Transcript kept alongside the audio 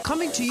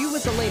coming to you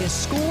with the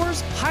latest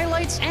scores,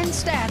 highlights, and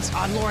stats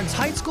on Lawrence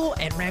High School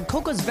and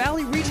Rancocas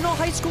Valley Regional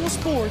High School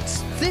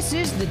sports. This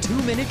is the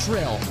 2-Minute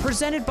Drill,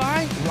 presented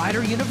by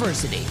Rider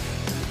University.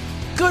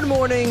 Good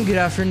morning, good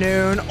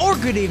afternoon, or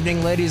good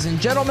evening, ladies and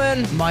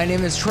gentlemen. My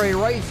name is Trey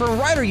Wright from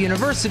Rider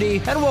University,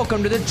 and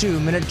welcome to the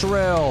 2-Minute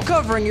Drill,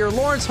 covering your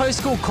Lawrence High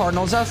School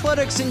Cardinals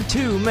athletics in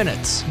 2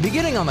 minutes.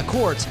 Beginning on the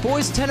courts,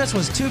 boys tennis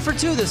was 2 for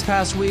 2 this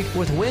past week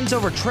with wins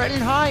over Trenton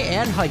High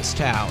and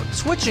Hightstown.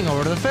 Switching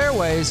over to the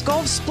fairways,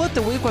 golf split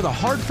the week with a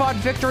hard-fought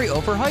victory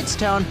over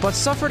Hightstown, but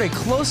suffered a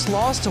close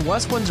loss to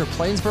West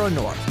Windsor-Plainsboro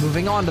North.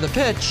 Moving on to the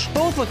pitch,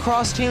 both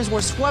lacrosse teams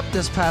were swept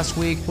this past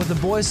week, with the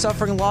boys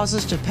suffering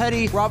losses to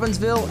Petty,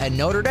 Robbinsville, and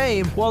Notre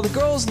Dame, while the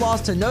girls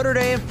lost to Notre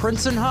Dame,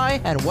 Princeton High,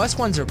 and West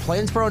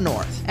Windsor-Plainsboro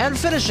North. And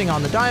finishing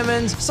on the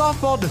diamonds,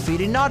 softball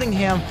defeated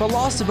Nottingham, but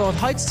lost to both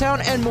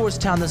Hightstown and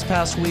Moorestown this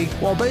past week,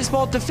 while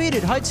baseball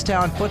defeated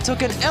Hightstown, but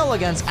took an L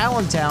against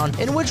Allentown,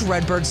 in which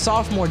Redbird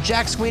sophomore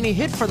Jack Sweeney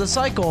hit for the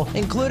cycle,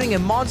 including a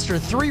monster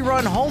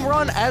 3-run home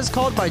run as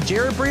called by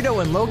Jared Brito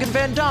and Logan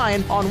Van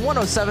Dyne on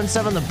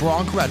 107.7 The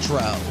Bronx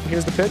Retro.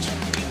 Here's the pitch.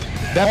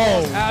 That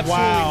ball is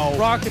absolutely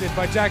rocketed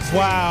by Jack Sweeney.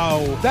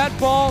 Wow. That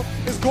ball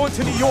is going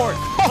to New York.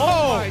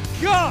 Oh my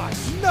gosh.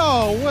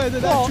 No way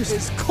did that Ball just...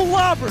 is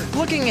clobbered.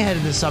 Looking ahead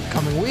to this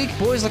upcoming week,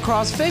 boys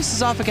lacrosse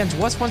faces off against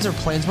West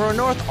Windsor-Plainsboro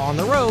North on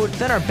the road,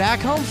 then are back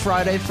home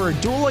Friday for a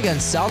duel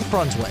against South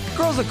Brunswick.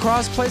 Girls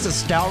lacrosse plays a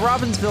stout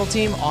Robbinsville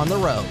team on the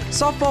road.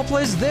 Softball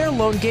plays their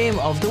lone game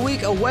of the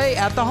week away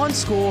at the Hunt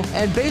School,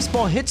 and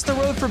baseball hits the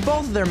road for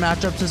both of their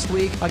matchups this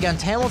week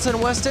against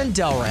Hamilton West and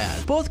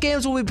Delran. Both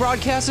games will be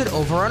broadcasted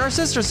over on our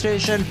sister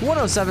station,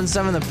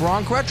 107.7 The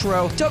Bronx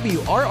Retro,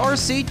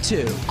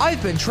 WRRC2.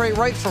 I've been Trey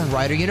Wright from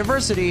Rider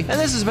University, and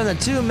this has been the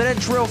 2-Minute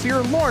Drill for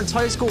your Lawrence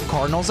High School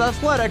Cardinals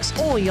athletics,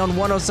 only on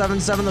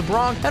 107.7 The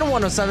Bronx and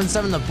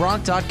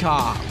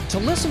 107.7thebronx.com. To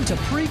listen to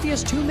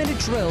previous 2-Minute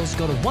Drills,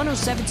 go to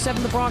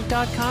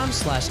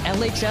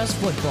 1077thebronx.com/LHS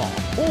football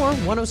or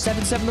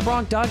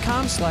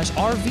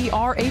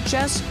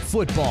 1077thebronx.com/RVRHS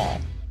football.